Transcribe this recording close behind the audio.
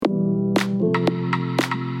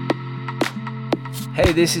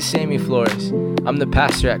Hey, this is Sammy Flores. I'm the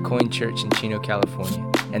pastor at Coin Church in Chino,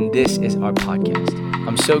 California, and this is our podcast.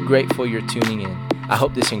 I'm so grateful you're tuning in. I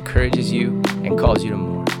hope this encourages you and calls you to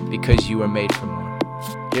more, because you were made for more.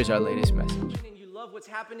 Here's our latest message. And you love what's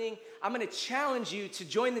happening, I'm going to challenge you to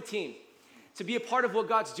join the team, to be a part of what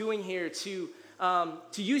God's doing here, to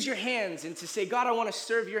use your hands and to say, God, I want to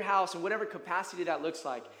serve your house in whatever capacity that looks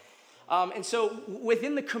like. And so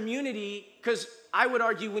within the community, because I would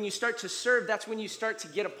argue when you start to serve, that's when you start to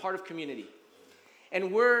get a part of community.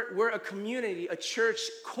 And we're a community, a church.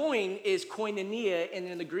 Coin is koinonia, and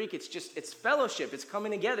in the Greek, it's fellowship, it's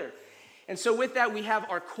coming together. And so with that, we have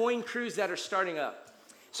our coin crews that are starting up.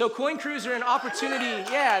 So coin crews are an opportunity,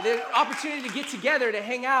 they're an opportunity to get together, to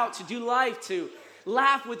hang out, to do life, to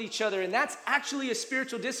laugh with each other. And that's actually a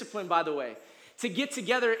spiritual discipline, by the way, to get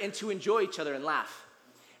together and to enjoy each other and laugh.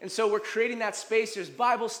 And so we're creating that space. There's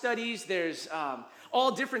Bible studies. There's all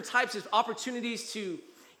different types of opportunities to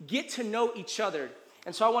get to know each other.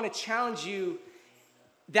 And so I want to challenge you,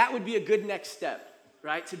 that would be a good next step,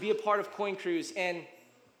 right? To be a part of Coin Crews. And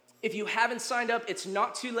if you haven't signed up, it's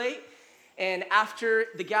not too late. And after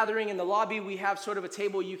the gathering in the lobby, we have sort of a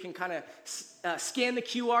table you can kind of scan the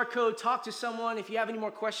QR code, talk to someone. If you have any more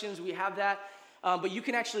questions, we have that. But you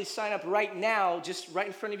can actually sign up right now, just right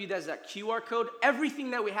in front of you, there's that QR code. Everything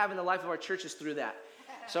that we have in the life of our church is through that.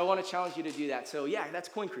 So I want to challenge you to do that. So that's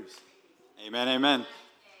Coin Crews. Amen, amen.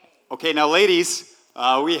 Okay, now ladies,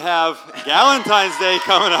 we have Galentine's Day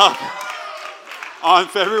coming up on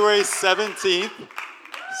February 17th.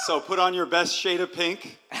 So put on your best shade of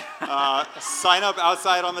pink. Sign up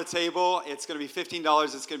outside on the table. It's going to be $15.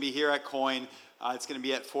 It's going to be here at Coin. It's going to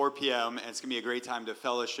be at 4 p.m. And it's going to be a great time to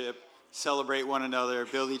fellowship, celebrate one another,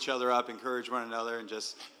 build each other up, encourage one another, and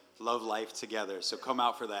just love life together. So come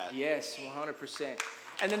out for that. Yes, 100%.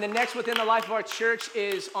 And then the next within the life of our church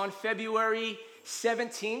is on February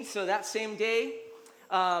 17th. So that same day,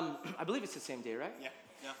 I believe it's the same day, right? Yeah.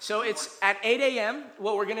 So it's at 8 a.m.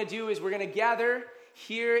 What we're going to do is we're going to gather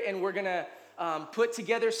here and we're going to put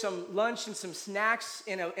together some lunch and some snacks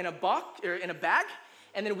in a box or in a bag.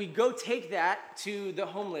 And then we go take that to the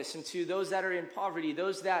homeless and to those that are in poverty,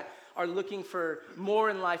 those that are looking for more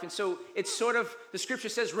in life. And so it's sort of, the scripture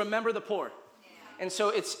says, remember the poor. Yeah. And so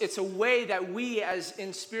it's a way that we, as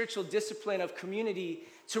in spiritual discipline of community,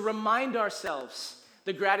 to remind ourselves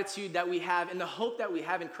the gratitude that we have and the hope that we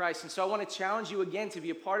have in Christ. And so I want to challenge you again to be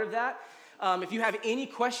a part of that. If you have any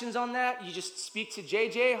questions on that, you just speak to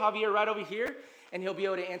Javier right over here, and he'll be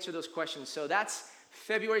able to answer those questions. So that's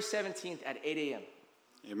February 17th at 8 a.m.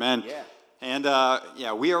 Amen. Yeah. And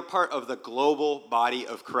we are part of the global body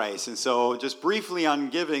of Christ. And so just briefly on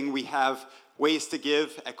giving, we have ways to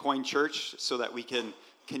give at Coin Church so that we can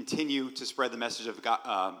continue to spread the message of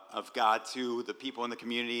God to the people in the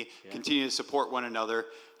community, continue to support one another.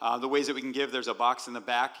 The ways that we can give, there's a box in the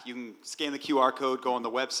back. You can scan the QR code, go on the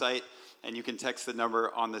website, and you can text the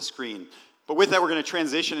number on the screen. But with that, we're going to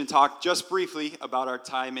transition and talk just briefly about our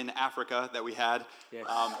time in Africa that we had. Yes.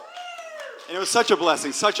 And it was such a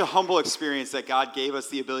blessing, such a humble experience that God gave us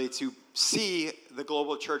the ability to see the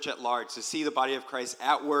global church at large, to see the body of Christ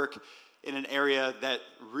at work in an area that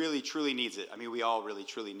really, truly needs it. I mean, we all really,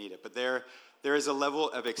 truly need it. But there is a level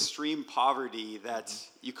of extreme poverty that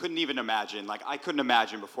you couldn't even imagine. Like, I couldn't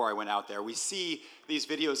imagine before I went out there. We see these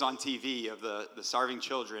videos on TV of the starving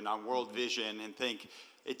children on World Vision and think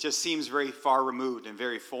it just seems very far removed and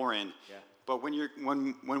very foreign. Yeah. But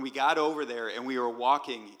when we got over there and we were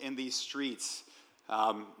walking in these streets,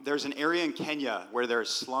 there's an area in Kenya where there's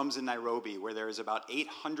slums in Nairobi where there's about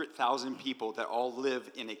 800,000 people that all live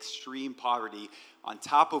in extreme poverty on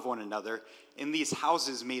top of one another in these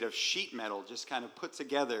houses made of sheet metal, just kind of put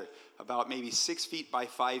together about maybe 6 feet by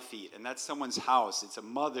 5 feet. And that's someone's house. It's a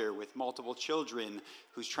mother with multiple children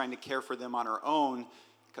who's trying to care for them on her own,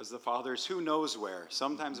 because the father's who knows where.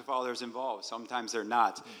 Sometimes the father's involved, sometimes they're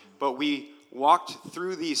not. Mm-hmm. But we walked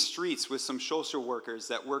through these streets with some social workers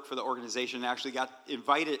that work for the organization and actually got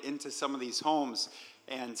invited into some of these homes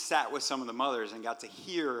and sat with some of the mothers and got to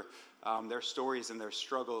hear their stories and their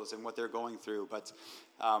struggles and what they're going through. But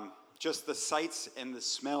just the sights and the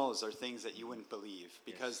smells are things that you wouldn't believe,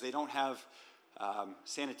 because they don't have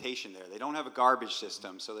sanitation there. They don't have a garbage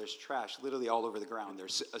system, so there's trash literally all over the ground.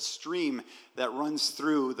 There's a stream that runs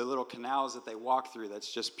through the little canals that they walk through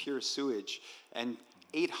that's just pure sewage, and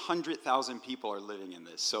 800,000 people are living in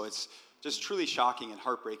this. So it's just truly shocking and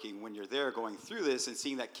heartbreaking when you're there going through this and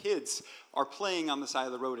seeing that kids are playing on the side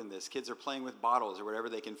of the road in this. Kids are playing with bottles or whatever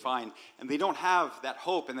they can find, and they don't have that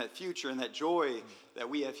hope and that future and that joy that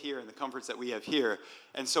we have here and the comforts that we have here.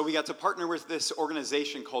 And so we got to partner with this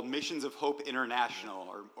organization called Missions of Hope International,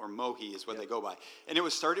 or MOHI is what they go by. And it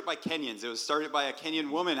was started by Kenyans. It was started by a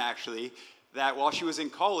Kenyan woman, actually, that while she was in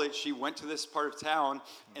college, she went to this part of town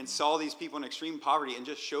and saw these people in extreme poverty and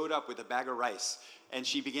just showed up with a bag of rice. And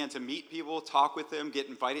she began to meet people, talk with them, get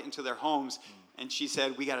invited into their homes. And she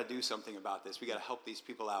said, we got to do something about this. We got to help these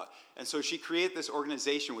people out. And so she created this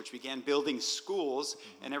organization which began building schools,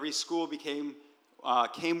 and every school came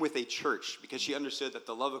with a church, because she understood that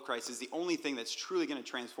the love of Christ is the only thing that's truly going to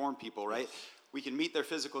transform people, right? We can meet their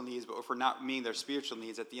physical needs, but if we're not meeting their spiritual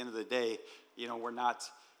needs, at the end of the day, we're not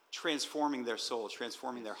transforming their soul,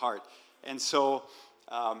 transforming their heart. And so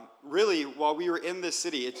really, while we were in this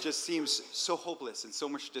city, it just seems so hopeless and so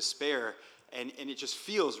much despair, and it just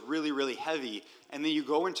feels really, really heavy. And then you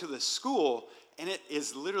go into the school, and it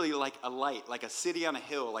is literally like a light, like a city on a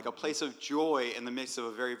hill, like a place of joy in the midst of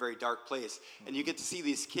a very, very dark place. And you get to see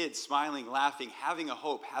these kids smiling, laughing, having a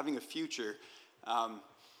hope, having a future,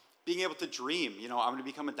 being able to dream. I'm going to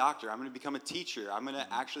become a doctor. I'm going to become a teacher. I'm going to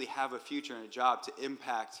actually have a future and a job to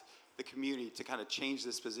impact the community, to kind of change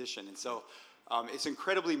this position. And so it's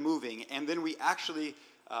incredibly moving. And then we actually,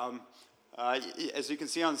 as you can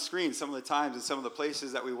see on the screen, some of the times and some of the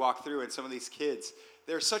places that we walk through and some of these kids,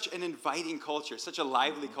 they're such an inviting culture, such a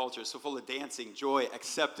lively culture, so full of dancing, joy,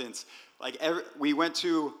 acceptance. We went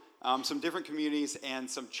to some different communities and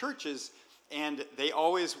some churches, and they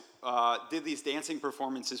always did these dancing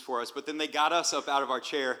performances for us, but then they got us up out of our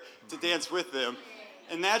chair to dance with them.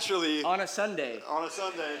 And naturally... On a Sunday.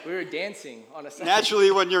 We were dancing on a Sunday.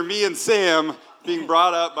 Naturally, when you're me and Sam being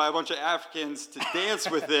brought up by a bunch of Africans to dance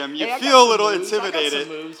with them, you feel a little intimidated. I got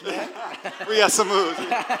some moves, man. We got some moves.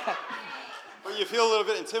 But you feel a little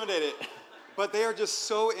bit intimidated. But they are just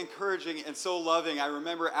so encouraging and so loving. I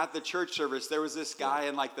remember at the church service, there was this guy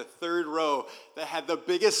in like the third row that had the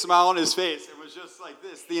biggest smile on his face. It was just like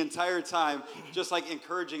this the entire time, just like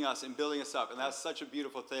encouraging us and building us up. And that's such a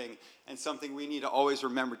beautiful thing, and something we need to always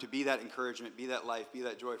remember, to be that encouragement, be that life, be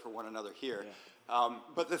that joy for one another here.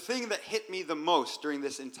 But the thing that hit me the most during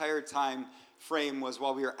this entire time frame was,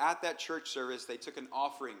 while we were at that church service, they took an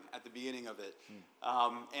offering at the beginning of it.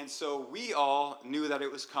 And so we all knew that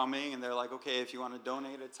it was coming, and they're like, okay, if you want to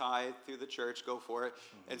donate a tithe through the church, go for it.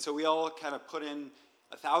 And so we all kind of put in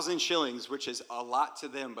 1,000 shillings, which is a lot to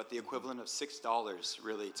them, but the equivalent of $6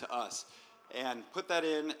 really to us, and put that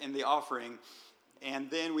in the offering.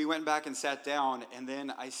 And then we went back and sat down, and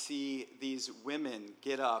then I see these women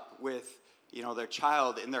get up with their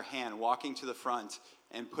child in their hand, walking to the front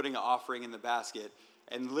and putting an offering in the basket.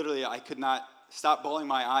 And literally, I could not stop bawling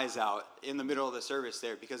my eyes out in the middle of the service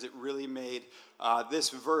there, because it really made this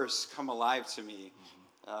verse come alive to me,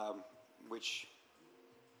 which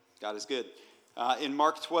God is good. In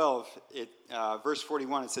Mark 12, verse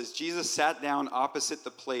 41, it says, Jesus sat down opposite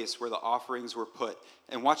the place where the offerings were put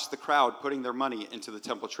and watched the crowd putting their money into the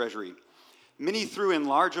temple treasury. Many threw in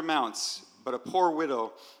large amounts, but a poor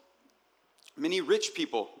widow... Many rich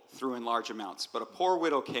people threw in large amounts, but a poor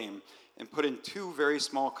widow came and put in 2 very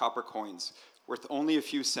small copper coins, worth only a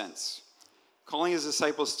few cents. Calling his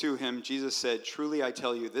disciples to him, Jesus said, truly I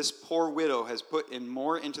tell you, this poor widow has put in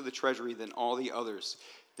more into the treasury than all the others.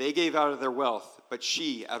 They gave out of their wealth, but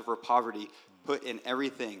she, out of her poverty, put in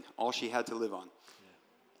everything, all she had to live on.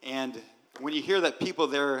 Yeah. And when you hear that people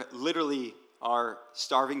there literally are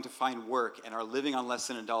starving to find work and are living on less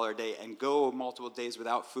than $1 a day and go multiple days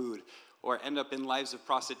without food, or end up in lives of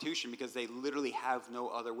prostitution because they literally have no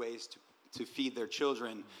other ways to feed their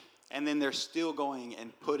children, and then they're still going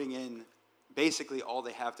and putting in basically all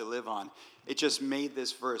they have to live on. It just made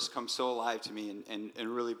this verse come so alive to me and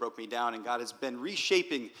really broke me down, and God has been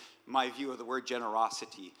reshaping my view of the word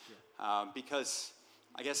generosity. Because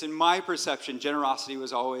I guess in my perception, generosity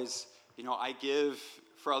was always, I give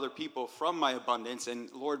for other people from my abundance,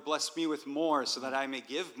 and Lord, bless me with more so that I may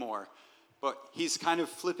give more. But he's kind of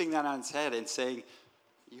flipping that on its head and saying,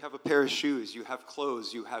 you have a pair of shoes, you have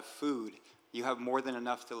clothes, you have food, you have more than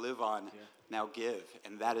enough to live on. Yeah. Now give.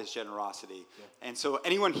 And that is generosity. Yeah. And so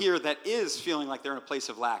anyone here that is feeling like they're in a place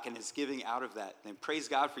of lack and is giving out of that, then praise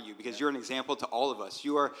God for you, because you're an example to all of us.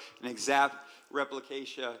 You are an exact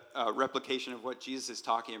replication of what Jesus is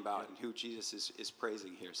talking about and who Jesus is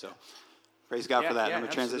praising here. So praise God for that. I'm going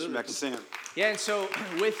to transition back to Sam. Yeah, and so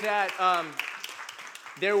with that...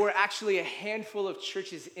 there were actually a handful of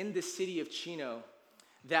churches in the city of Chino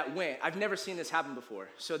that went. I've never seen this happen before.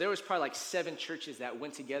 So there was probably like 7 churches that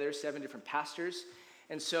went together, 7 different pastors.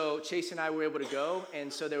 And so Chase and I were able to go,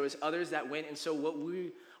 and so there was others that went. And so what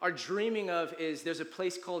we are dreaming of is there's a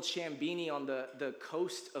place called Shambini on the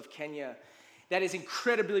coast of Kenya that is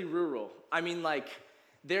incredibly rural. I mean, like,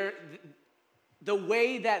 the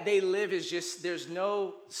way that they live is just, there's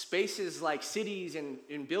no spaces like cities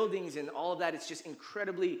and buildings and all of that. It's just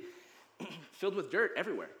incredibly filled with dirt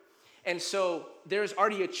everywhere. And so there's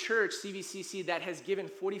already a church, CVCC, that has given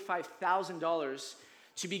 $45,000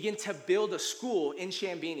 to begin to build a school in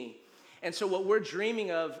Shambini. And so what we're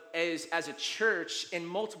dreaming of is, as a church, in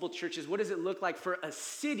multiple churches, what does it look like for a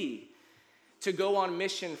city to go on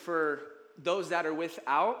mission for those that are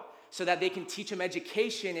without, so that they can teach them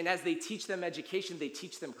education, and as they teach them education, they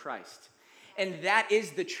teach them Christ. And that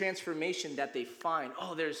is the transformation that they find.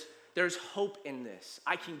 Oh, there's hope in this.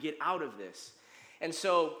 I can get out of this. And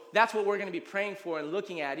so that's what we're going to be praying for and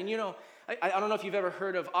looking at. And you know, I don't know if you've ever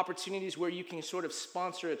heard of opportunities where you can sort of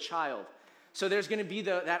sponsor a child. So there's going to be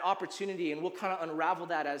that opportunity, and we'll kind of unravel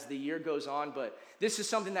that as the year goes on. But this is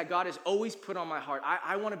something that God has always put on my heart.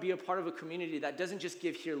 I want to be a part of a community that doesn't just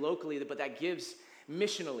give here locally, but that gives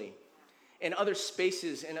missionally in other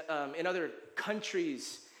spaces, in other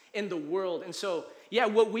countries in the world. And so, yeah,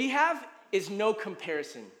 what we have is no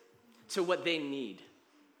comparison to what they need.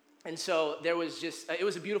 And so there was just, it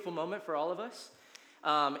was a beautiful moment for all of us.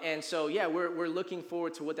 And so, yeah, we're looking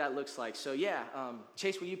forward to what that looks like. So, yeah,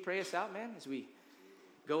 Chase, will you pray us out, man, as we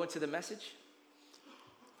go into the message?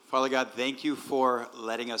 Father God, thank you for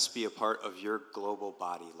letting us be a part of your global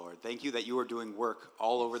body, Lord. Thank you that you are doing work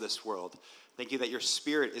all over this world. Thank you that your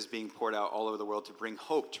Spirit is being poured out all over the world to bring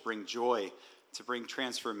hope, to bring joy, to bring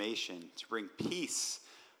transformation, to bring peace.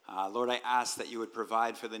 Lord, I ask that you would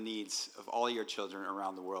provide for the needs of all your children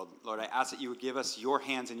around the world. Lord, I ask that you would give us your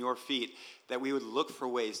hands and your feet, that we would look for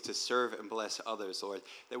ways to serve and bless others, Lord,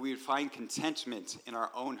 that we would find contentment in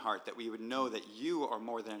our own heart, that we would know that you are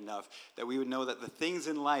more than enough, that we would know that the things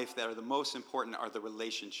in life that are the most important are the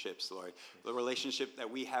relationships, Lord, the relationship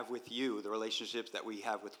that we have with you, the relationships that we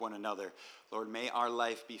have with one another. Lord, may our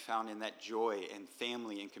life be found in that joy and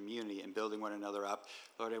family and community and building one another up.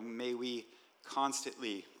 Lord, and may we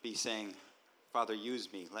constantly be saying, Father,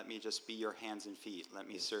 use me. Let me just be your hands and feet. Let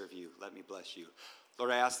me serve you. Let me bless you.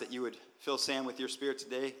 Lord, I ask that you would fill Sam with your Spirit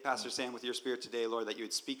today, Pastor Sam with your Spirit today, Lord, that you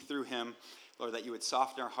would speak through him. Lord, that you would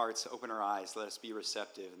soften our hearts, open our eyes, let us be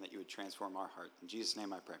receptive, and that you would transform our heart. In Jesus'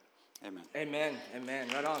 name I pray. Amen. Amen. Amen.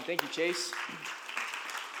 Right on. Thank you, Chase.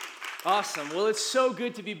 Awesome. Well, it's so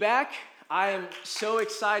good to be back. I am so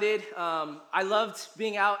excited. I loved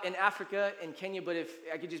being out in Africa and Kenya, but if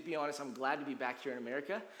I could just be honest, I'm glad to be back here in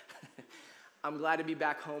America. I'm glad to be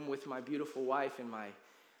back home with my beautiful wife and my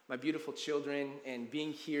beautiful children and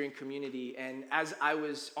being here in community. And as I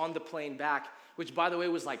was on the plane back, which by the way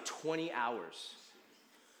was like 20 hours.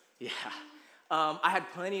 Yeah. I had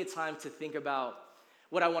plenty of time to think about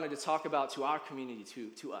what I wanted to talk about to our community,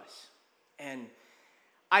 to us. And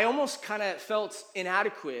I almost kind of felt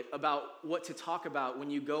inadequate about what to talk about when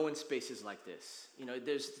you go in spaces like this. You know,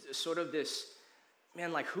 there's sort of this,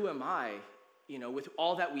 man, like, who am I, you know, with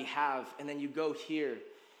all that we have, and then you go here.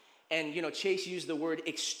 And, you know, Chase used the word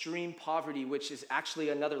extreme poverty, which is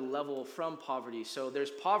actually another level from poverty. So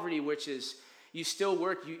there's poverty, which is you still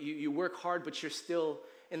work, you work hard, but you're still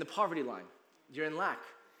in the poverty line. You're in lack.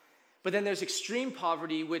 But then there's extreme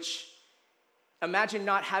poverty, which imagine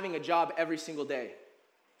not having a job every single day.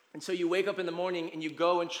 And so you wake up in the morning and you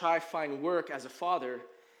go and try to find work as a father,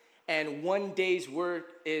 and one day's work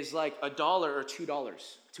is like $1 or $2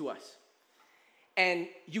 to us. And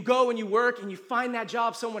you go and you work and you find that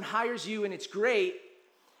job, someone hires you and it's great,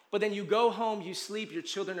 but then you go home, you sleep, your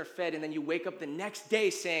children are fed, and then you wake up the next day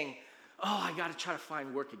saying, oh, I gotta try to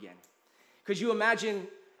find work again. Because you imagine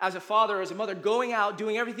as a father or as a mother going out,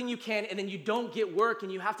 doing everything you can, and then you don't get work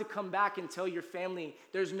and you have to come back and tell your family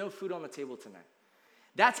there's no food on the table tonight.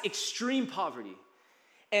 That's extreme poverty.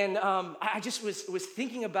 And I just was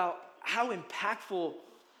thinking about how impactful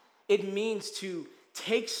it means to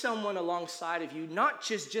take someone alongside of you, not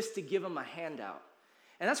just to give them a handout.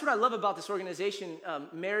 And that's what I love about this organization.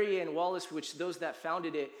 Mary and Wallace, which those that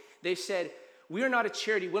founded it, they said, we are not a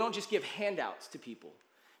charity. We don't just give handouts to people,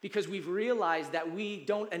 because we've realized that we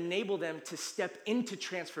don't enable them to step into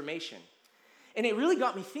transformation. And it really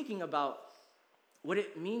got me thinking about what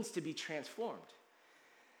it means to be transformed.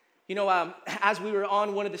 You know, as we were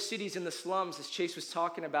on one of the cities in the slums, as Chase was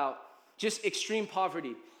talking about, just extreme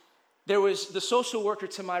poverty, there was the social worker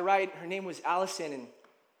to my right. Her name was Allison, and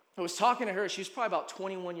I was talking to her. She was probably about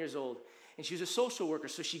 21 years old, and she was a social worker,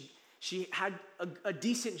 so she had a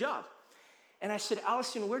decent job. And I said,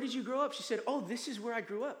 Allison, where did you grow up? She said, oh, this is where I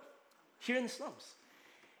grew up, here in the slums.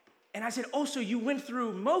 And I said, oh, so you went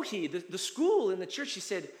through Mohi, the school in the church? She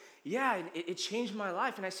said, yeah, and it changed my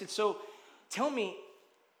life. And I said, so tell me,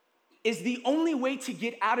 is the only way to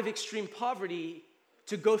get out of extreme poverty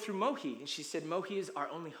to go through Mohi? And she said, Mohi is our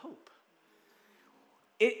only hope.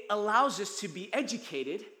 It allows us to be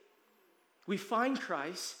educated. We find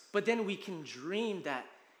Christ, but then we can dream that,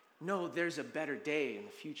 no, there's a better day in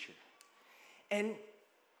the future. And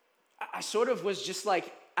I sort of was just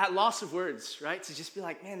like at loss of words, right? To just be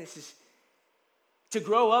like, man, this is, to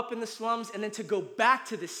grow up in the slums and then to go back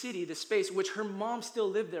to the city, the space, which her mom still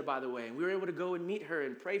lived there, by the way. And we were able to go and meet her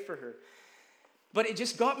and pray for her. But it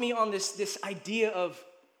just got me on this idea of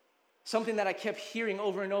something that I kept hearing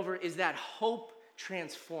over and over, is that hope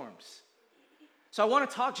transforms. So I want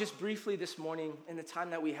to talk just briefly this morning in the time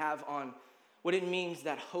that we have on what it means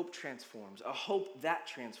that hope transforms, a hope that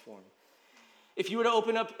transforms. If you were to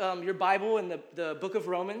open up your Bible in the book of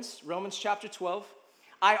Romans chapter 12,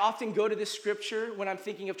 I often go to this scripture when I'm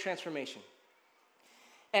thinking of transformation.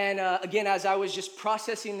 And again, as I was just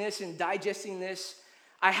processing this and digesting this,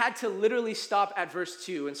 I had to literally stop at verse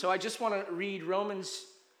 2. And so I just want to read Romans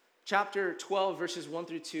chapter 12, verses 1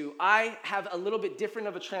 through 2. I have a little bit different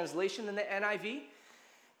of a translation than the NIV,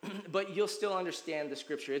 but you'll still understand the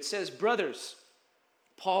scripture. It says, brothers,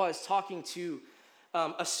 Paul is talking to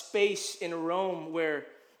a space in Rome where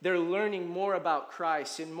they're learning more about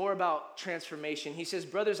Christ and more about transformation. He says,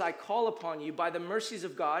 brothers, I call upon you by the mercies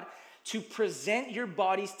of God to present your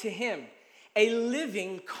bodies to him, a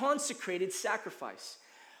living, consecrated sacrifice,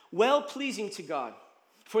 well-pleasing to God.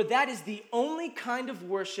 For that is the only kind of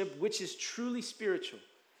worship which is truly spiritual.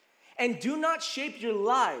 And do not shape your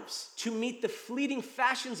lives to meet the fleeting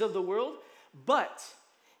fashions of the world, but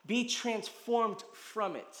be transformed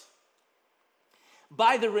from it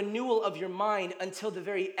by the renewal of your mind until the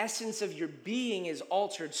very essence of your being is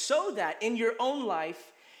altered, so that in your own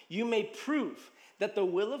life you may prove that the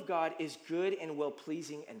will of God is good and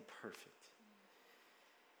well-pleasing and perfect.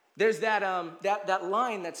 There's that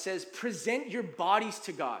line that says, present your bodies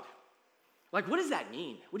to God. Like, what does that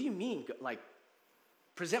mean? What do you mean? Like,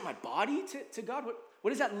 present my body to God?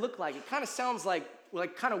 What does that look like? It kind of sounds like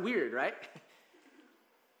kind of weird, right?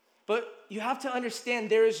 But you have to understand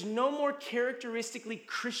there is no more characteristically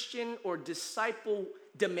Christian or disciple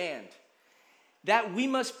demand that we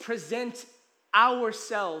must present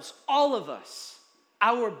ourselves, all of us,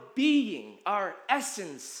 our being, our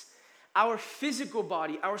essence, our physical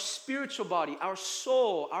body, our spiritual body, our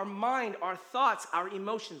soul, our mind, our thoughts, our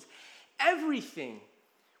emotions, everything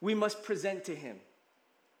we must present to him.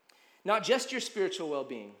 Not just your spiritual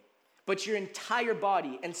well-being, but your entire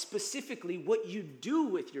body, and specifically what you do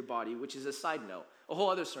with your body, which is a side note, a whole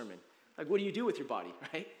other sermon. Like, what do you do with your body,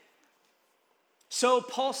 right? So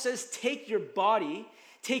Paul says, take your body,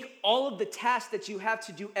 take all of the tasks that you have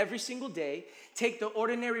to do every single day, take the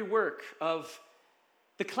ordinary work of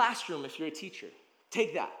the classroom if you're a teacher.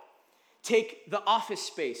 Take that. Take the office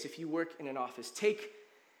space if you work in an office. Take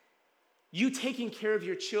you taking care of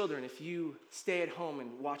your children if you stay at home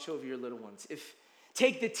and watch over your little ones.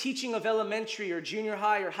 Take the teaching of elementary or junior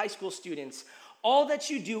high or high school students. All that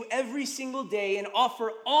you do every single day, and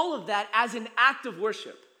offer all of that as an act of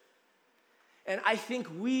worship. And I think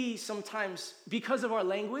we sometimes, because of our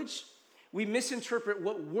language, we misinterpret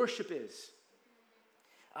what worship is.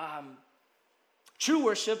 True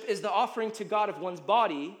worship is the offering to God of one's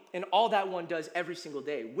body and all that one does every single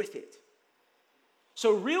day with it.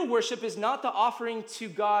 So real worship is not the offering to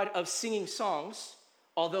God of singing songs,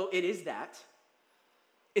 although it is that.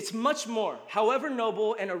 It's much more. However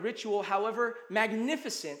noble and a ritual, however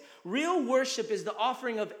magnificent, real worship is the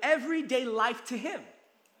offering of everyday life to him.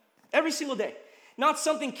 Every single day. Not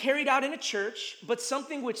something carried out in a church, but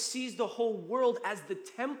something which sees the whole world as the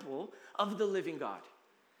temple of the living God.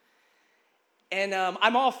 And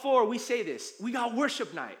I'm all for, we say this, we got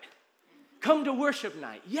worship night. Come to worship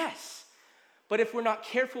night. Yes. But if we're not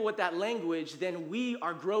careful with that language, then we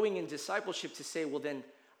are growing in discipleship to say, well, then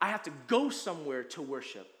I have to go somewhere to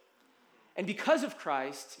worship. And because of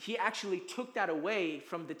Christ, he actually took that away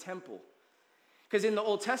from the temple. Because in the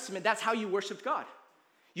Old Testament, that's how you worshiped God.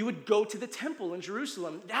 You would go to the temple in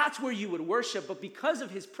Jerusalem. That's where you would worship. But because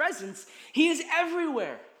of his presence, he is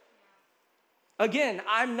everywhere. Again,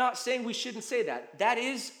 I'm not saying we shouldn't say that. That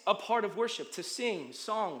is a part of worship, to sing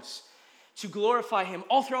songs, to glorify him.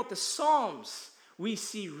 All throughout the Psalms, we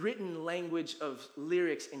see written language of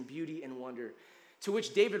lyrics and beauty and wonder, to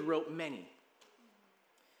which David wrote many.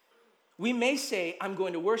 We may say, I'm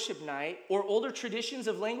going to worship night, or older traditions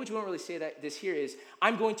of language, we don't really say that this here is,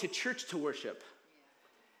 I'm going to church to worship.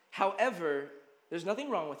 However, there's nothing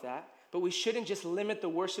wrong with that, but we shouldn't just limit the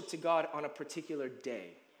worship to God on a particular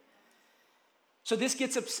day. So this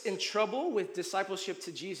gets us in trouble with discipleship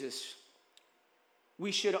to Jesus.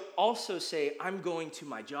 We should also say, I'm going to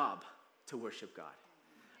my job to worship God.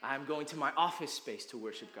 I'm going to my office space to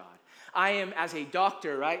worship God. I am, as a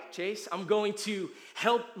doctor, right, Chase? I'm going to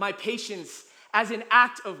help my patients as an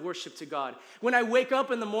act of worship to God. When I wake up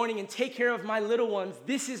in the morning and take care of my little ones,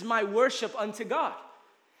 this is my worship unto God.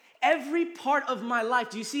 Every part of my life,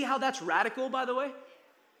 do you see how that's radical, by the way?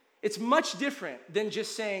 It's much different than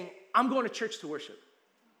just saying, I'm going to church to worship.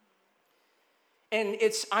 And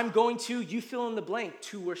I'm going to, you fill in the blank,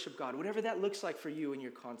 to worship God, whatever that looks like for you in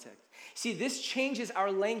your context. See, this changes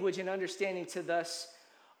our language and understanding to thus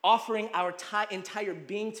offering our entire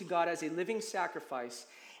being to God as a living sacrifice.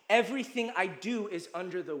 Everything I do is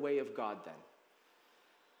under the way of God then.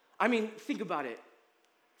 I mean, think about it,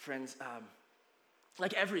 friends.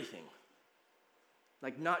 Like everything.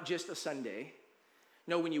 Like not just a Sunday.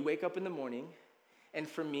 No, when you wake up in the morning, and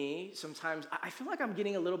for me, sometimes I feel like I'm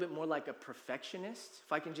getting a little bit more like a perfectionist,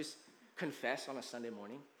 if I can just confess on a Sunday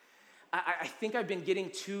morning. I think I've been getting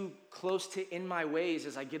too close to in my ways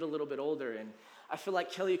as I get a little bit older, and I feel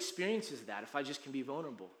like Kelly experiences that if I just can be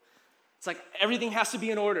vulnerable. It's like everything has to be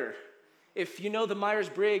in order. If you know the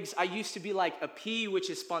Myers-Briggs, I used to be like a P, which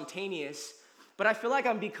is spontaneous, but I feel like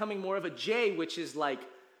I'm becoming more of a J, which is like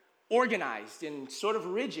organized and sort of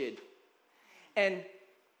rigid. And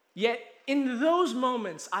yet, in those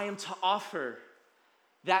moments, I am to offer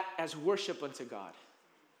that as worship unto God.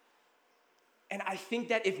 And I think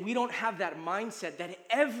that if we don't have that mindset, that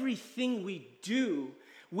everything we do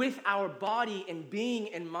with our body and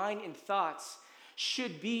being and mind and thoughts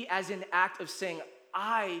should be as an act of saying,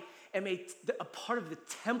 I am a part of the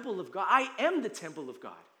temple of God. I am the temple of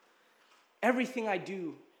God. Everything I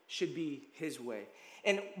do should be his way.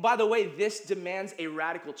 And by the way, this demands a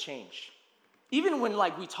radical change. Even when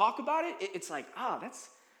we talk about it, it's like,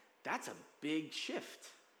 that's a big shift.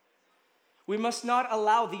 We must not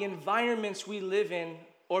allow the environments we live in,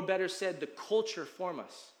 or better said, the culture form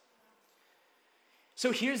us.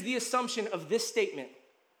 So here's the assumption of this statement.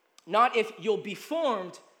 Not if you'll be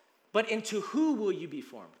formed, but into who will you be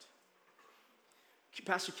formed?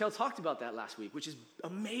 Pastor Kel talked about that last week, which is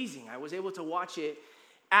amazing. I was able to watch it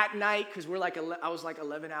at night because I was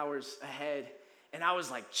 11 hours ahead. And I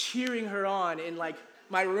was cheering her on in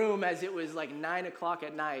my room as it was 9 o'clock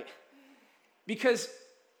at night. Because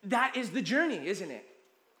that is the journey, isn't it?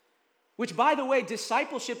 Which, by the way,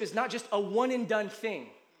 discipleship is not just a one and done thing.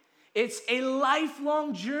 It's a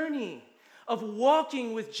lifelong journey of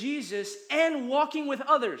walking with Jesus and walking with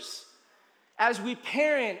others. As we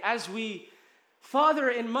parent, as we father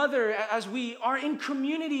and mother, as we are in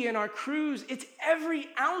community in our crews, it's every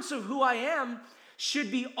ounce of who I am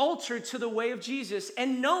should be altered to the way of Jesus,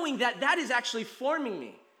 and knowing that that is actually forming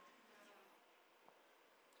me.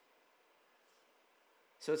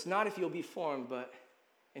 So it's not if you'll be formed, but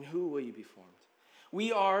in who will you be formed?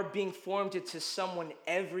 We are being formed into someone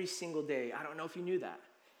every single day. I don't know if you knew that.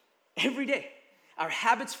 Every day. Our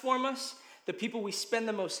habits form us. The people we spend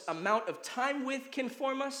the most amount of time with can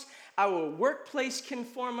form us. Our workplace can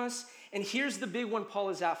form us. And here's the big one Paul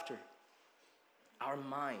is after. Our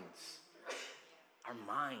minds. Our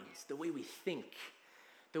minds, the way we think,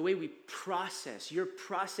 the way we process, your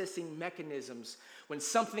processing mechanisms. When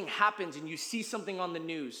something happens and you see something on the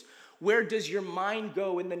news, where does your mind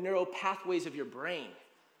go in the neural pathways of your brain?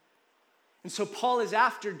 And so Paul is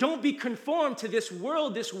after, don't be conformed to this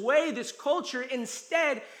world, this way, this culture.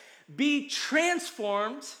 Instead, be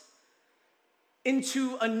transformed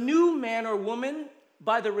into a new man or woman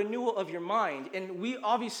by the renewal of your mind. And we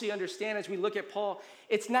obviously understand as we look at Paul,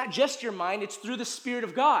 it's not just your mind, it's through the Spirit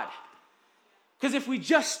of God. Because if we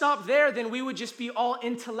just stop there, then we would just be all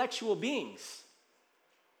intellectual beings.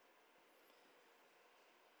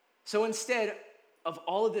 So instead of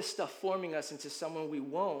all of this stuff forming us into someone we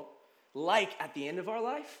won't like at the end of our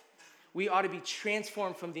life, we ought to be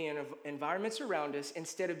transformed from the environments around us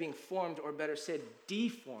instead of being formed, or better said,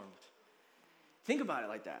 deformed. Think about it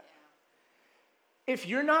like that. If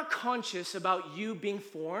you're not conscious about you being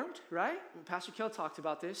formed, right? Pastor Kel talked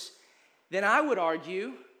about this. Then I would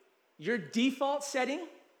argue your default setting.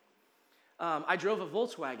 I drove a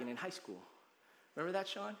Volkswagen in high school. Remember that,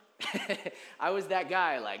 Sean? I was that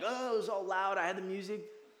guy, it was all loud. I had the music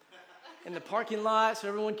in the parking lot so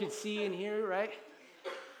everyone could see and hear, right?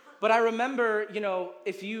 But I remember,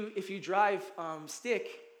 if you drive stick,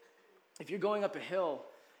 if you're going up a hill,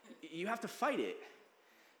 you have to fight it.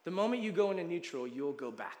 The moment you go into neutral, you'll go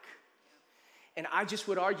back. And I just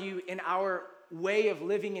would argue in our way of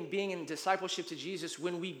living and being in discipleship to Jesus,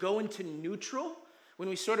 when we go into neutral, when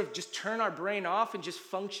we sort of just turn our brain off and just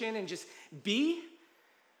function and just be,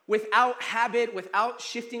 without habit, without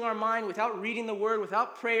shifting our mind, without reading the word,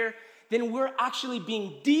 without prayer, then we're actually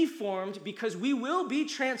being deformed because we will be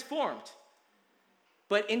transformed.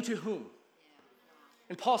 But into whom?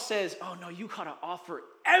 And Paul says, oh no, you gotta offer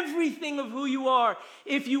everything of who you are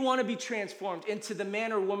if you wanna be transformed into the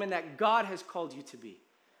man or woman that God has called you to be.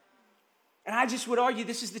 And I just would argue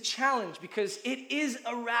this is the challenge because it is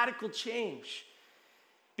a radical change.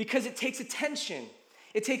 Because it takes attention,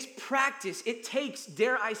 it takes practice, it takes,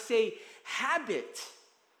 dare I say, habit.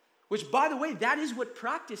 Which, by the way, that is what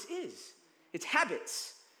practice is. It's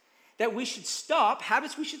habits that we should stop,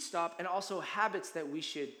 habits we should stop, and also habits that we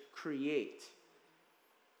should create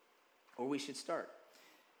or we should start.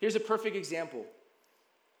 Here's a perfect example.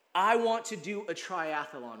 I want to do a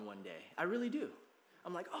triathlon one day. I really do.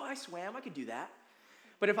 I'm like, oh, I swam, I could do that.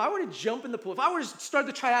 But if I were to jump in the pool, if I were to start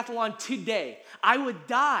the triathlon today, I would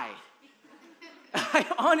die.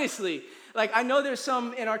 Honestly, like I know there's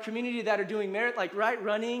some in our community that are doing merit, like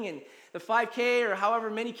running and the 5K or however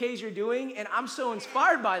many Ks you're doing, and I'm so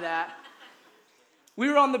inspired by that. We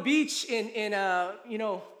were on the beach in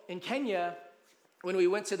Kenya when we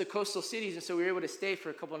went to the coastal cities, and so we were able to stay for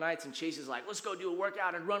a couple of nights, and Chase is like, let's go do a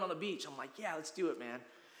workout and run on the beach. I'm like, yeah, let's do it, man.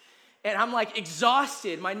 And I'm like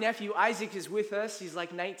exhausted. My nephew Isaac is with us. He's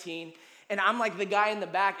like 19. And I'm like the guy in the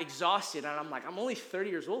back exhausted. And I'm like, I'm only 30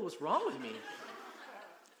 years old. What's wrong with me?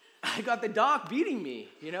 I got the dog beating me,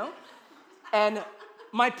 you know? And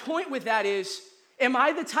my point with that is, am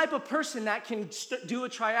I the type of person that can do a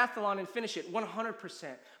triathlon and finish it 100%?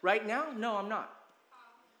 Right now? No, I'm not.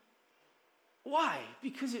 Why?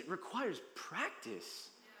 Because it requires practice.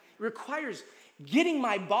 It requires getting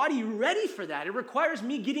my body ready for that. It requires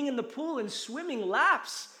me getting in the pool and swimming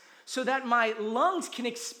laps so that my lungs can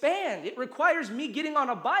expand. It requires me getting on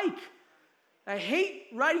a bike. I hate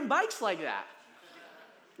riding bikes like that.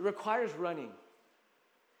 It requires running.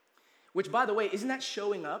 Which, by the way, isn't that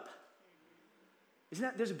showing up?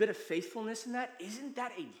 There's a bit of faithfulness in that? Isn't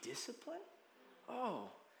that a discipline? Oh,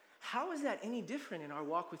 how is that any different in our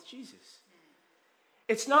walk with Jesus?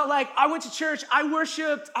 It's not like I went to church, I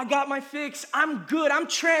worshiped, I got my fix, I'm good, I'm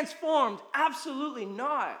transformed. Absolutely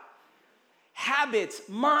not. Habits,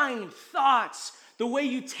 mind, thoughts, the way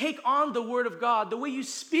you take on the word of God, the way you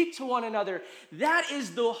speak to one another, that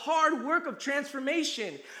is the hard work of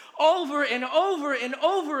transformation over and over and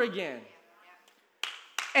over again.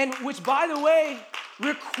 And which, by the way,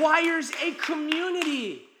 requires a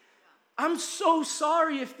community. I'm so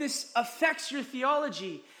sorry if this affects your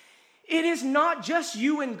theology. It is not just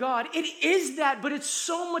you and God. It is that, but it's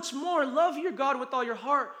so much more. Love your God with all your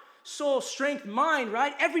heart, soul, strength, mind,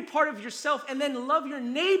 right? Every part of yourself, and then love your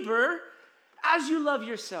neighbor as you love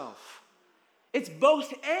yourself. It's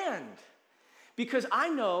both and. Because I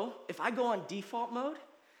know if I go on default mode,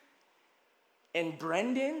 and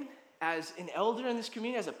Brendan, as an elder in this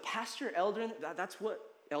community, as a pastor elder, that's what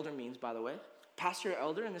elder means, by the way. Pastor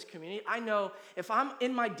elder in this community, I know if I'm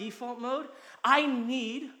in my default mode, I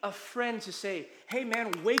need a friend to say, hey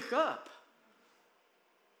man, wake up.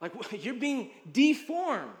 Like, you're being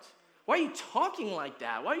deformed. Why are you talking like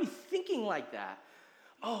that? Why are you thinking like that?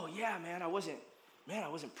 Oh yeah, man, I wasn't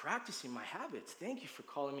practicing my habits. Thank you for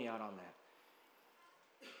calling me out on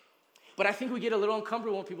that. But I think we get a little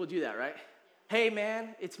uncomfortable when people do that, right? Hey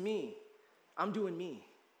man, it's me. I'm doing me.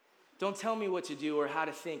 Don't tell me what to do or how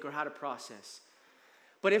to think or how to process.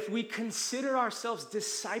 But if we consider ourselves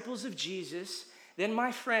disciples of Jesus, then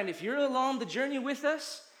my friend, if you're along the journey with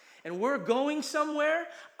us and we're going somewhere,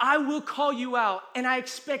 I will call you out and I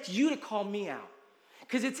expect you to call me out.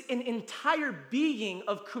 Because it's an entire being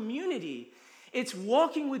of community. It's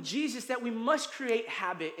walking with Jesus that we must create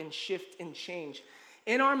habit and shift and change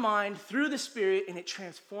in our mind through the Spirit, and it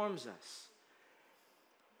transforms us.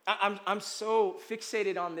 I'm so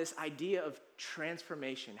fixated on this idea of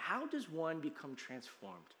transformation. How does one become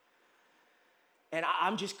transformed? And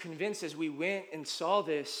I'm just convinced as we went and saw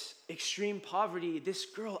this extreme poverty, this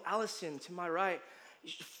girl, Allison, to my right,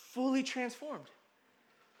 is fully transformed.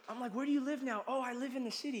 I'm like, where do you live now? Oh, I live in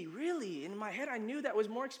the city. Really? In my head, I knew that was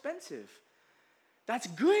more expensive. That's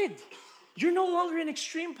good. You're no longer in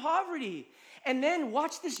extreme poverty. And then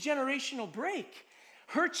watch this generational break.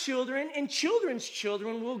 Her children and children's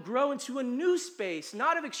children will grow into a new space,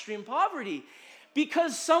 not of extreme poverty,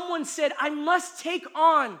 because someone said, I must take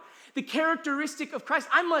on the characteristic of Christ.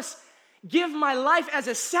 I must give my life as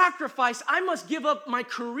a sacrifice. I must give up my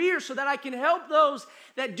career so that I can help those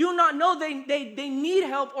that do not know they need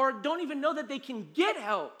help or don't even know that they can get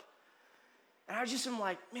help. And I just am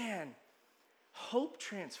like, man, hope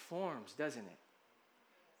transforms, doesn't it?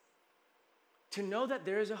 To know that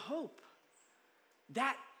there is a hope.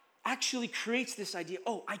 That actually creates this idea,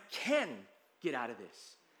 oh, I can get out of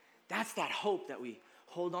this. That's that hope that we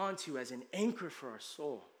hold on to as an anchor for our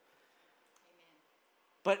soul.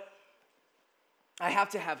 But I have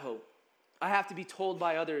to have hope. I have to be told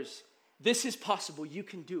by others, this is possible, you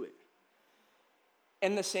can do it.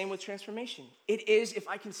 And the same with transformation. It is, if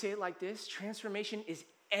I can say it like this, transformation is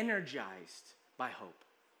energized by hope.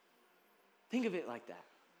 Think of it like that.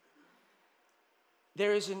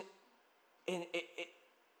 There is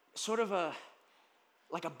sort of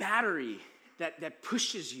like a battery that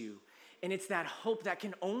pushes you. And it's that hope that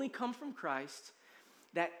can only come from Christ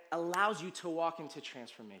that allows you to walk into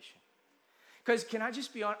transformation. Because can I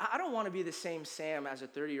just be honest, I don't want to be the same Sam as a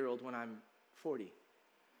 30-year-old when I'm 40.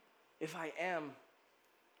 If I am,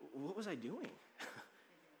 what was I doing?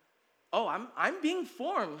 Oh, I'm being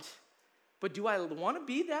formed, but do I want to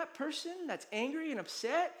be that person that's angry and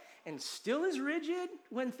upset and still is rigid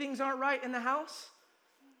when things aren't right in the house?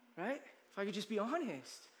 Right? If I could just be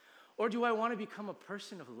honest. Or do I want to become a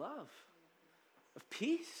person of love, of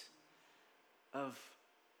peace, of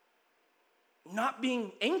not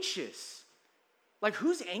being anxious? Like,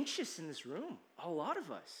 who's anxious in this room? A lot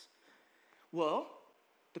of us. Well,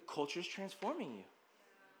 the culture's transforming you.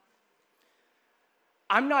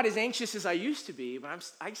 I'm not as anxious as I used to be, but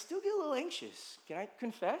I still get a little anxious. Can I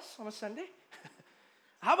confess on a Sunday?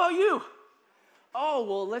 How about you? Oh,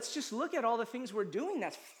 well, let's just look at all the things we're doing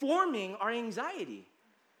that's forming our anxiety.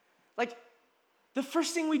 Like, the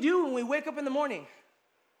first thing we do when we wake up in the morning,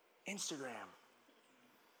 Instagram.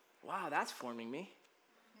 Wow, that's forming me.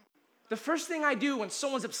 The first thing I do when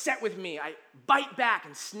someone's upset with me, I bite back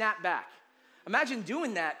and snap back. Imagine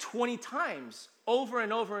doing that 20 times over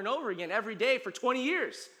and over and over again every day for 20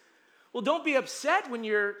 years. Well, don't be upset when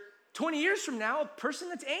you're 20 years from now a person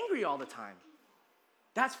that's angry all the time.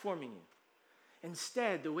 That's forming you.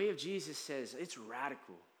 Instead, the way of Jesus says it's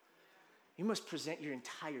radical. You must present your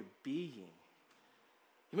entire being.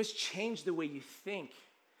 You must change the way you think.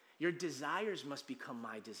 Your desires must become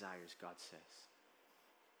my desires, God says.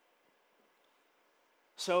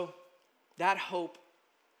 So that hope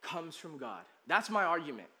comes from God. That's my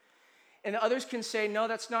argument. And others can say, no,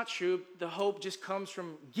 that's not true. The hope just comes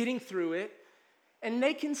from getting through it. And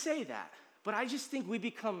they can say that. But I just think we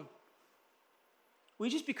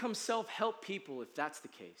just become self-help people if that's the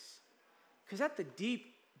case. Because at the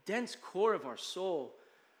deep, dense core of our soul,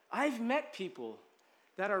 I've met people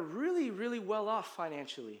that are really, really well off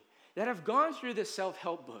financially, that have gone through the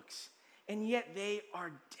self-help books, and yet they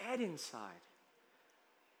are dead inside.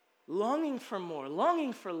 Longing for more,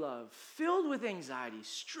 longing for love, filled with anxiety,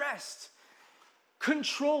 stressed,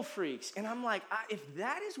 control freaks. And I'm like, if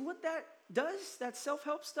that is what that does, that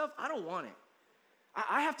self-help stuff, I don't want it.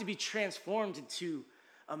 I have to be transformed into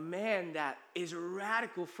a man that is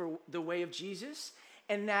radical for the way of Jesus,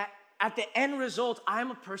 and that at the end result,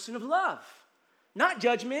 I'm a person of love. Not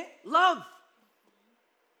judgment, love.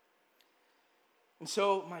 And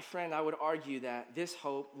so, my friend, I would argue that this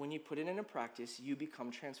hope, when you put it into practice, you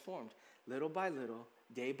become transformed little by little,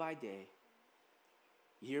 day by day,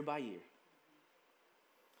 year by year.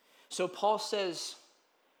 So Paul says,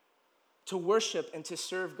 to worship and to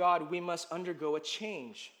serve God, we must undergo a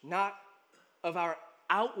change, not of our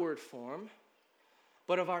outward form,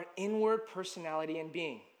 but of our inward personality and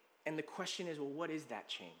being. And the question is, well, what is that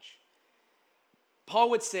change?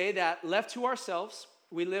 Paul would say that left to ourselves,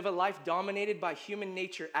 we live a life dominated by human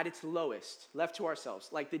nature at its lowest, left to ourselves,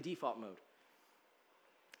 like the default mode.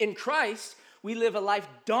 In Christ, we live a life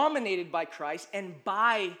dominated by Christ and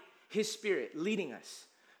by his Spirit, leading us,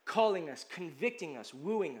 calling us, convicting us,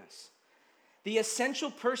 wooing us. The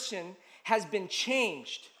essential person has been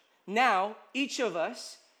changed. Now, each of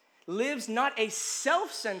us lives not a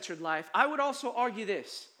self-centered life. I would also argue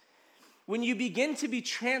this. When you begin to be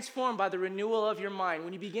transformed by the renewal of your mind,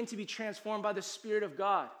 when you begin to be transformed by the Spirit of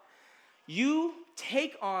God, you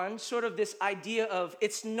take on sort of this idea of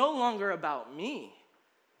it's no longer about me.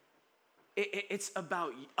 It's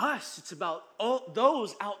about us. It's about all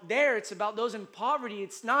those out there. It's about those in poverty.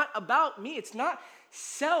 It's not about me. It's not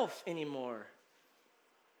self anymore.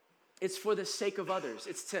 It's for the sake of others.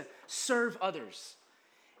 It's to serve others.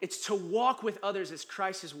 It's to walk with others as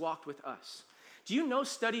Christ has walked with us. Do you know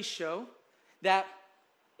studies show that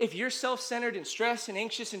if you're self-centered and stressed and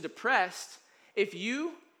anxious and depressed, if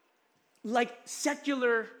you, like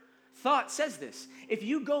secular thought says this, if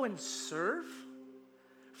you go and serve,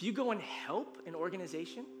 if you go and help an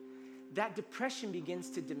organization, that depression begins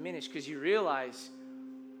to diminish because you realize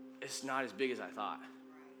it's not as big as I thought.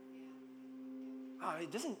 Oh,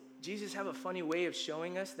 doesn't Jesus have a funny way of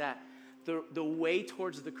showing us that the way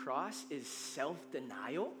towards the cross is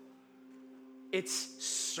self-denial? it's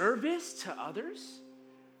service to others.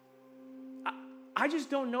 I just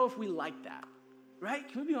don't know if we like that, right?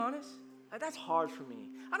 Can we be honest? That's hard for me.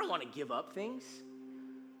 I don't want to give up things.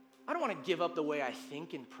 I don't want to give up the way I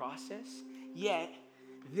think and process. Yet,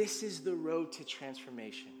 this is the road to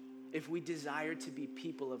transformation. If we desire to be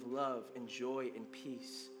people of love and joy and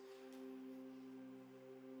peace.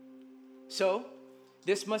 So,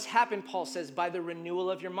 this must happen, Paul says, by the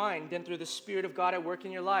renewal of your mind, then through the Spirit of God at work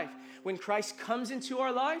in your life. When Christ comes into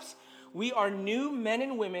our lives, we are new men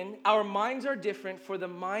and women. Our minds are different, for the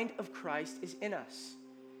mind of Christ is in us.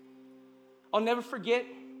 I'll never forget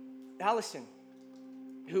Allison,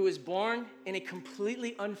 who was born in a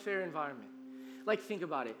completely unfair environment. Like, think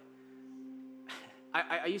about it.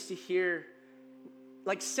 I used to hear,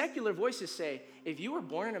 like, secular voices say, if you were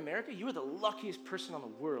born in America, you were the luckiest person on the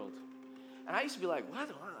world. And I used to be like, what?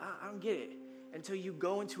 I don't get it. Until you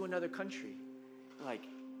go into another country. Like,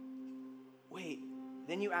 wait.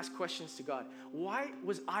 Then you ask questions to God. Why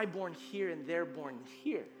was I born here and they're born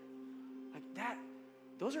here? Like that,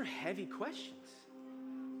 those are heavy questions.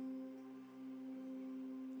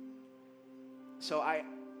 So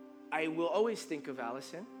I will always think of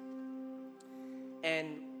Allison and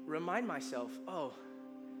remind myself,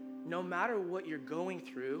 no matter what you're going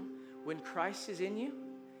through, when Christ is in you,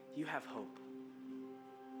 you have hope.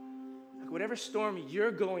 Like whatever storm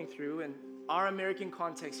you're going through, in our American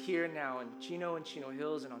context here and now, in Chino and Chino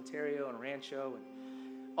Hills and Ontario and Rancho and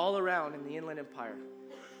all around in the Inland Empire,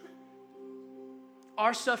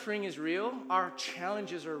 our suffering is real, our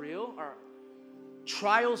challenges are real, our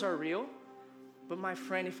trials are real. But my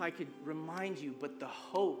friend, if I could remind you, but the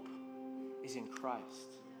hope is in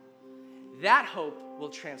Christ. That hope will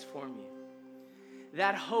transform you.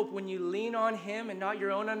 That hope, when you lean on Him and not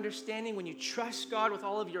your own understanding, when you trust God with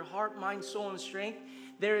all of your heart, mind, soul, and strength,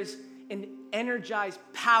 there is an energized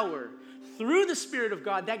power through the Spirit of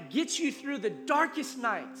God that gets you through the darkest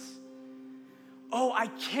nights. Oh, I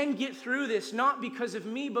can get through this, not because of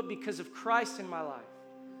me, but because of Christ in my life.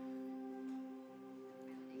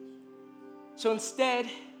 So instead,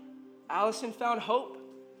 Allison found hope.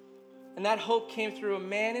 And that hope came through a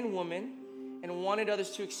man and woman and wanted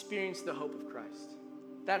others to experience the hope of Christ.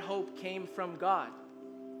 That hope came from God.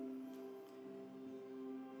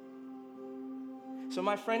 So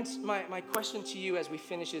my friends, my question to you as we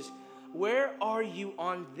finish is, where are you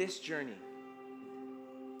on this journey?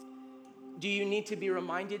 Do you need to be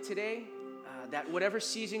reminded today that whatever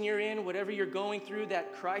season you're in, whatever you're going through,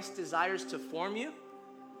 that Christ desires to form you?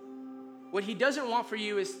 What He doesn't want for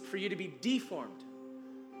you is for you to be deformed,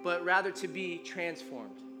 but rather to be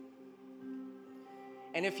transformed.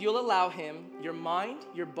 And if you'll allow Him, your mind,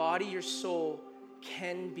 your body, your soul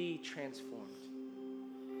can be transformed.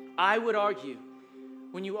 I would argue,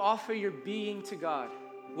 when you offer your being to God,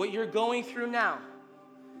 what you're going through now,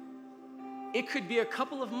 it could be a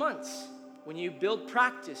couple of months when you build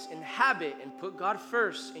practice and habit and put God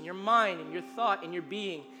first in your mind and your thought and your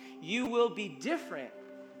being. You will be different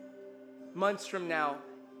months from now,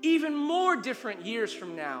 even more different years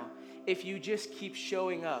from now, if you just keep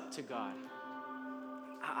showing up to God.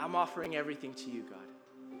 I'm offering everything to you, God.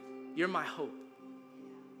 You're my hope.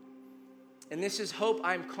 And this is hope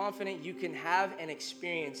I'm confident you can have and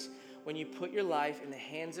experience when you put your life in the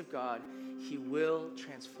hands of God. He will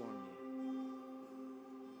transform you.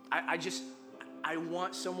 I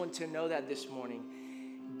want someone to know that this morning.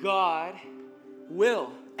 God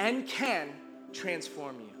will and can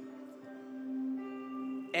transform you.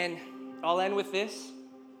 And I'll end with this,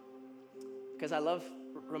 because I love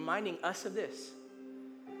reminding us of this.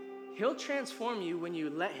 He'll transform you when you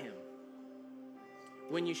let Him,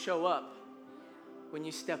 when you show up, when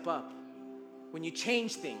you step up, when you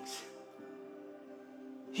change things.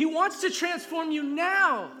 He wants to transform you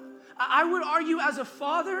now. I would argue, as a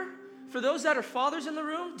father, for those that are fathers in the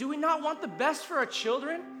room, do we not want the best for our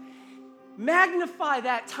children? Magnify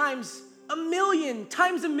that times a million,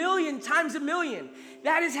 times a million, times a million.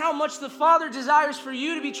 That is how much the Father desires for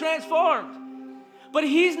you to be transformed. But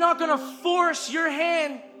He's not going to force your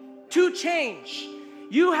hand to change.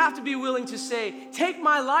 You have to be willing to say, take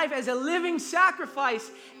my life as a living sacrifice.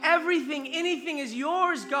 Everything, anything is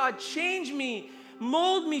yours, God. Change me,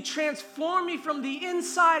 mold me, transform me from the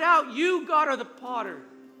inside out. You, God, are the potter.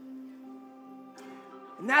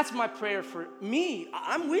 And that's my prayer for me.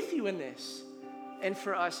 I'm with you in this. And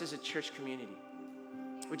for us as a church community.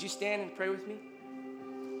 Would you stand and pray with me?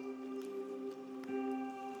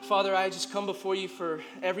 Father, I just come before you for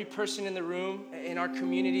every person in the room, in our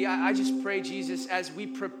community. I just pray, Jesus, as we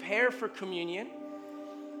prepare for communion,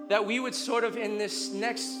 that we would sort of, in this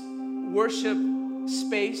next worship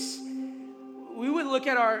space, we would look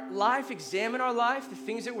at our life, examine our life, the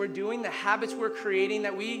things that we're doing, the habits we're creating,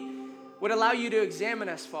 that we would allow you to examine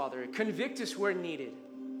us, Father, convict us where needed.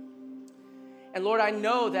 And Lord, I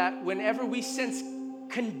know that whenever we sense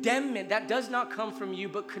condemnment, that does not come from you,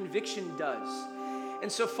 but conviction does.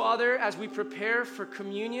 And so, Father, as we prepare for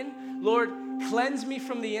communion, Lord, cleanse me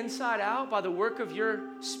from the inside out by the work of your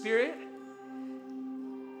Spirit.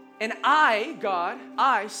 And I, God,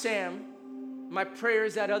 Sam, my prayer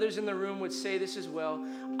is that others in the room would say this as well.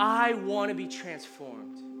 I want to be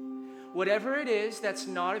transformed. Whatever it is that's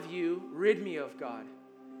not of you, rid me of, God.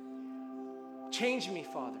 Change me,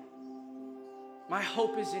 Father. My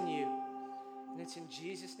hope is in you. And it's in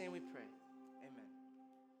Jesus' name we pray.